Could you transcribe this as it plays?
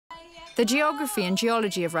The geography and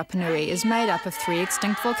geology of Rapa Nui is made up of 3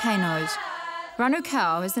 extinct volcanoes.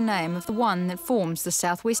 Ranukau is the name of the one that forms the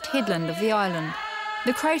southwest headland of the island.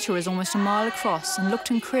 The crater is almost a mile across and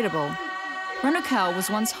looked incredible. Ranukau was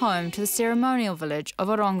once home to the ceremonial village of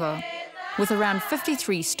Orongo, with around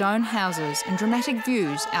 53 stone houses and dramatic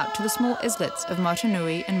views out to the small islets of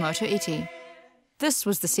Motunui and Motuiti. This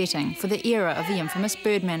was the setting for the era of the infamous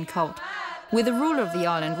Birdman cult, where the ruler of the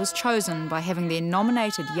island was chosen by having their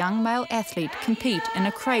nominated young male athlete compete in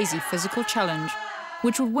a crazy physical challenge,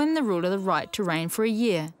 which would win the ruler the right to reign for a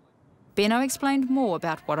year. Benno explained more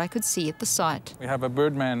about what I could see at the site. We have a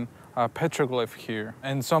Birdman petroglyph here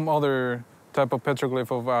and some other type of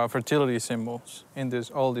petroglyph of fertility symbols in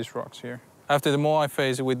all these rocks here. After the Moai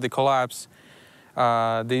phase with the collapse,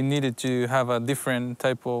 they needed to have a different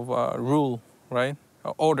type of rule, right?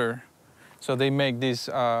 Order. So they make this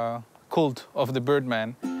cult of the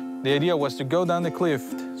Birdman. The idea was to go down the cliff,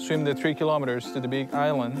 swim the 3 kilometers to the big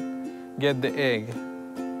island, get the egg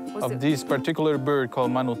of this particular bird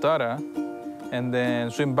called Manutara, and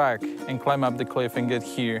then swim back and climb up the cliff and get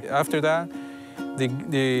here. After that,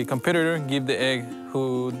 the competitor give the egg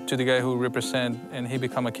to the guy who represent, and he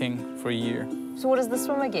become a king for a year. So what does the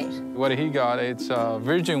swimmer get? What he got, it's a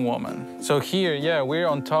virgin woman. So here, yeah, we're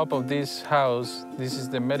on top of this house. This is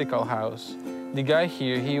the medical house. The guy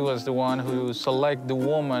here, he was the one who select the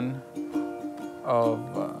woman of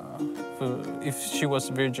if she was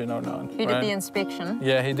virgin or not. He did the inspection?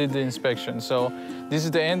 Yeah, he did the inspection. So this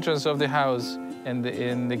is the entrance of the house, and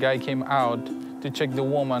the guy came out to check the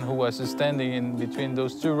woman who was standing in between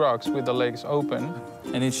those 2 rocks with the legs open.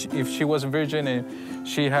 And if she was a virgin and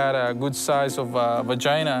she had a good size of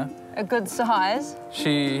vagina. A good size?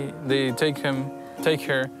 They take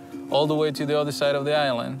her all the way to the other side of the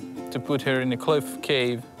island to put her in a cliff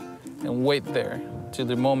cave and wait there till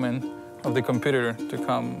the moment of the competitor to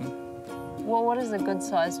come. Well, what is a good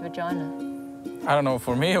sized vagina? I don't know,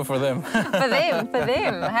 for me or for them? For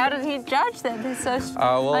them. How did he judge that? They're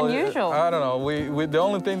so unusual. I don't know. The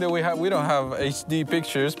only thing that we don't have HD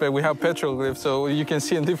pictures, but we have petroglyphs, so you can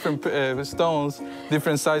see in different stones,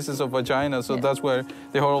 different sizes of vagina. So that's where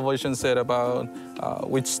the whole version said about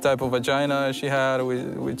which type of vagina she had,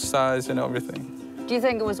 which size and everything. Do you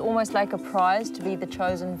think it was almost like a prize to be the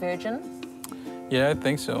chosen virgin? Yeah, I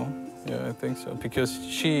think so. Yeah, I think so. Because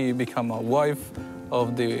she became a wife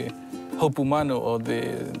of the Hopumanu, or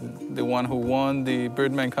the one who won the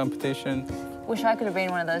Birdman competition. Wish I could have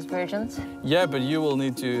been one of those virgins. Yeah, but you will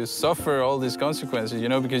need to suffer all these consequences, you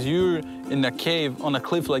know, because you're in a cave on a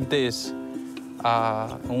cliff like this,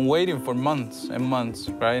 and waiting for months and months,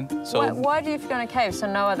 right? So why do you have to go in a cave so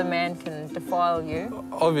no other man can defile you?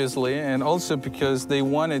 Obviously, and also because they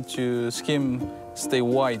wanted to stay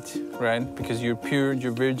white, right? Because you're pure,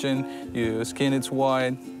 you're virgin, your skin is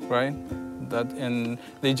white, right? And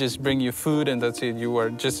they just bring you food and that's it. You are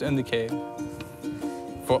just in the cave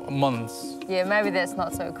for months. Yeah, maybe that's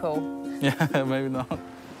not so cool. Yeah, maybe not.